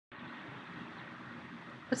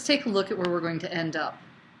Let's take a look at where we're going to end up.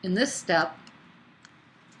 In this step,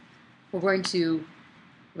 we're going to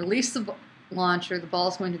release the launcher. The ball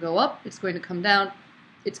is going to go up, it's going to come down,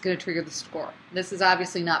 it's going to trigger the score. This is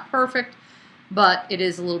obviously not perfect, but it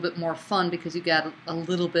is a little bit more fun because you got a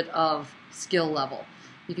little bit of skill level.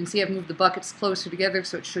 You can see I've moved the buckets closer together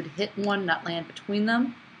so it should hit one, not land between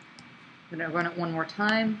them. I'm going to run it one more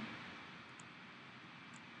time.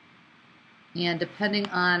 And depending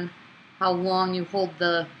on how long you hold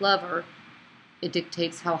the lever, it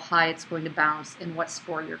dictates how high it's going to bounce and what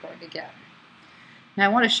score you're going to get. Now I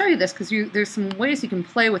want to show you this because there's some ways you can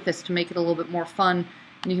play with this to make it a little bit more fun,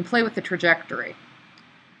 and you can play with the trajectory.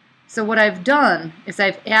 So what I've done is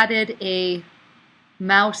I've added a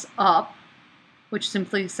mouse up, which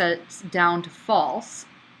simply sets down to false,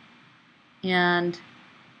 and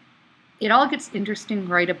it all gets interesting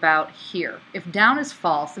right about here. If down is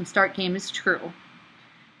false and start game is true,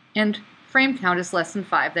 and frame count is less than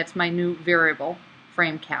 5, that's my new variable,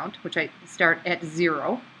 frame count, which I start at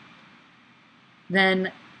 0,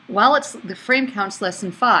 then while the frame count's less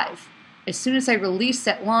than 5, as soon as I release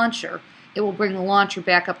that launcher, it will bring the launcher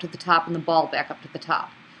back up to the top and the ball back up to the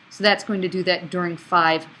top. So that's going to do that during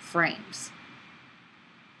 5 frames.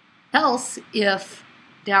 Else, if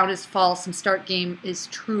down is false and start game is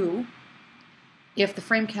true, if the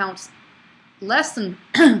frame count's less than,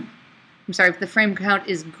 if the frame count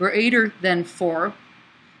is greater than 4,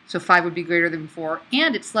 so 5 would be greater than 4,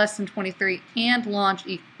 and it's less than 23, and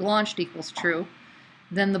launched equals true,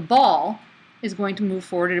 then the ball is going to move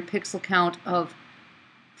forward at a pixel count of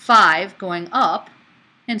 5 going up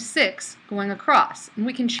and 6 going across. And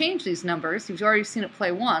we can change these numbers. You've already seen it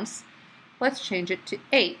play once. Let's change it to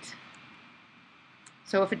 8.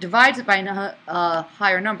 So if it divides it by a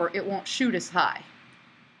higher number, it won't shoot as high.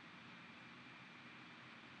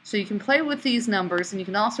 So you can play with these numbers, and you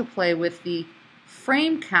can also play with the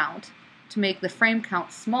frame count to make the frame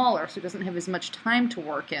count smaller so it doesn't have as much time to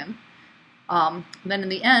work in. Then in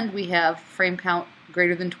the end, we have frame count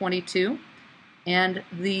greater than 22 and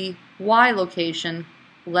the Y location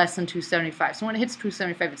less than 275. So when it hits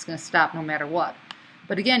 275, it's going to stop no matter what.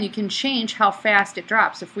 But again, you can change how fast it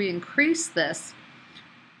drops. If we increase this,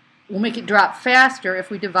 we'll make it drop faster if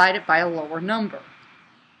we divide it by a lower number.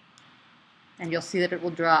 And you'll see that it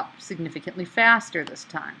will drop significantly faster this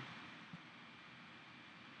time.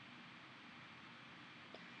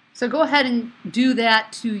 So go ahead and do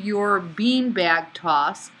that to your beanbag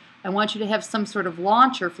toss. I want you to have some sort of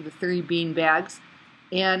launcher for the 3 beanbags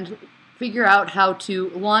and figure out how to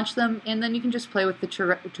launch them, and then you can just play with the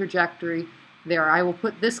trajectory there. I will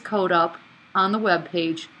put this code up on the web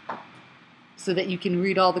page so that you can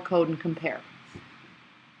read all the code and compare.